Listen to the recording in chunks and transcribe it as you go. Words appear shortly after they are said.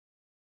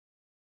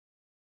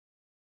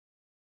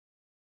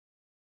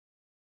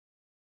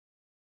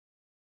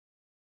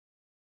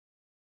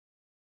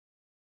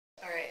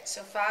Okay,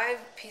 so 5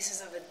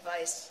 pieces of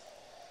advice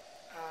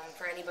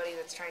for anybody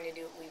that's trying to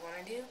do what we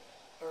want to do,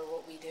 or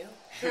what we do,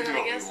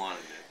 I guess. What we want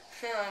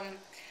to do.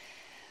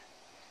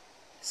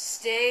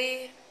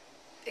 Stay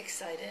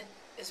excited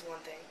is one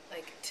thing.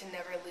 Like, to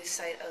never lose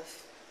sight of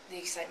the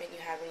excitement you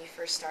had when you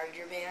first started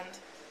your band,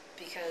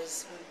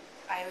 because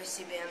I always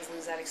see bands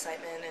lose that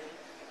excitement, and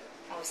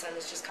all of a sudden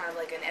it's just kind of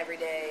like an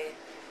everyday,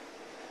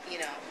 you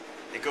know.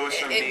 It goes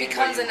from it being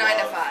becomes what a you 9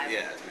 to love. 5.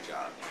 Yeah, it's your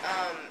job.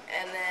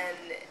 And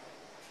then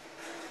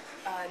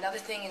another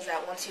thing is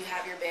that once you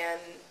have your band,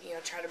 you know,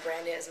 try to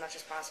brand it as much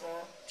as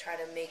possible. Try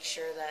to make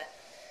sure that,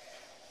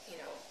 you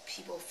know,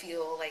 people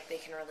feel like they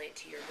can relate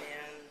to your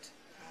band.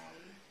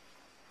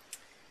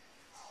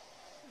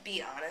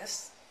 Be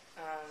honest.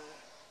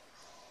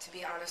 To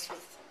be honest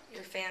with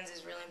your fans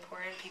is really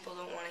important. People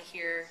don't want to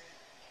hear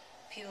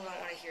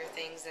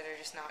things that are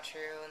just not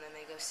true, and then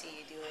they go see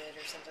you do it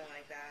or something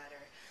like that,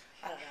 or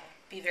I don't know.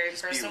 Be very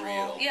just personable. Be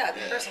real. Yeah, be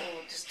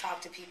personable. Just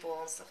talk to people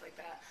and stuff like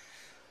that.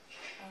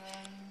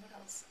 What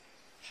else?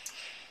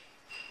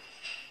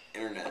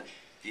 Internet.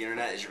 The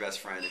internet is your best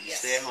friend. If you Yes.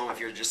 stay at home, if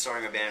you're just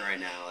starting a band right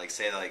now, like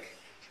say like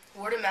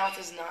Word of mouth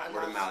is not enough.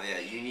 word of mouth. Yeah,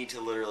 you need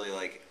to literally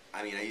like.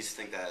 I mean, I used to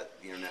think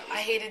that the internet was.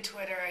 I hated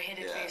Twitter. I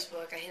hated Yeah.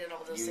 Facebook. I hated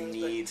all those You things.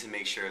 need to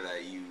make sure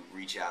that you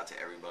reach out to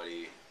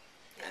everybody,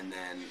 and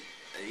then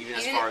even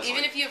as Even far as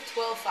even like, if you have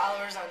 12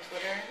 followers on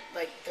Twitter,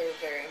 like, they're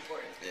very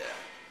important. yeah,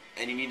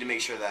 and you need to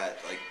make sure that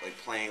like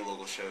playing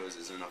local shows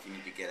isn't enough. You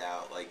need to get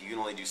out. Like you can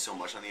only do so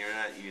much on the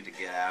internet. You need to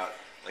get out.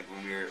 Like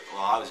when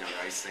I was younger,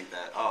 I used to think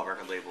that a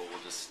record label will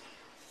just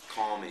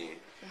call me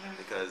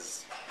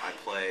because I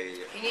play.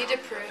 You need to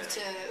prove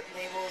to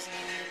labels, and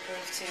you need to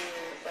prove to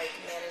like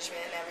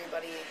management and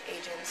everybody,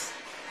 agents,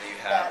 that you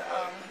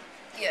have.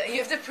 yeah, you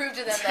have to prove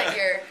to them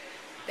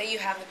that you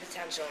have the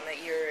potential and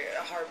that you're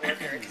a hard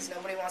worker. Because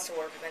nobody wants to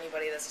work with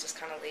anybody that's just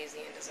kind of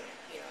lazy and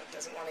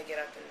doesn't want to get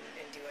up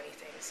and do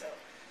anything. So.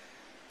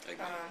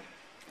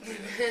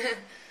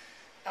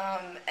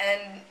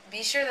 And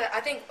be sure that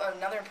I think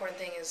another important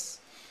thing is,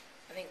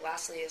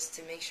 lastly is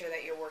to make sure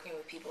that you're working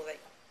with people that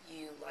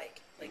you like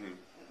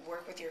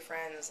work with your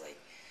friends, like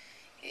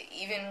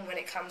even when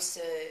it comes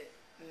to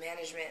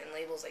management and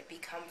labels, like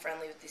become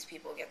friendly with these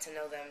people, get to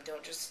know them.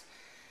 Don't just,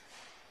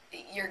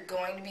 you're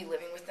going to be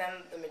living with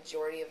them the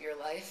majority of your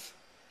life,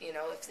 you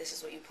know, if this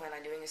is what you plan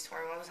on doing is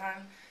touring all the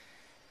time,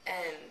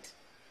 and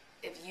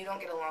if you don't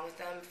get along with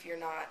them, if you're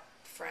not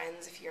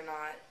friends, if you're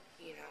not,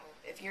 you know,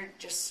 if you're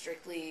just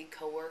strictly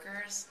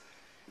coworkers,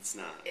 it's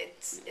not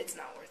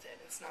worth it.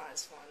 It's not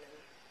as fun, and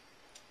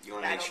you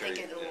want to I make don't sure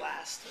think it'll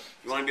last.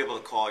 You want to be able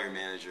to call your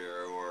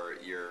manager or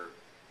your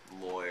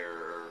lawyer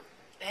or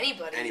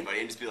anybody,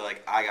 and just be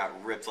like, I got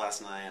ripped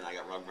last night and I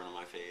got rug burn on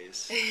my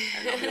face,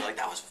 and they'll be like,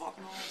 that was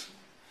fucking awesome.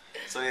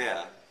 So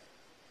yeah,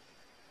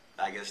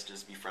 I guess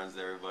just be friends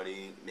with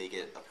everybody, make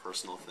it a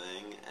personal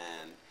thing,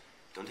 and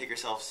don't take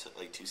yourself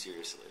like too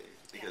seriously,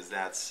 because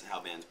that's how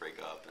bands break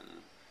up. And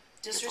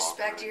just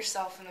respect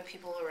yourself and the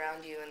people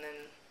around you, and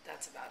then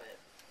that's about it.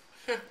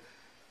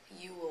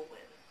 You will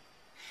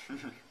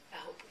win. I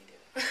hope we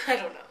do. I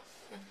don't know.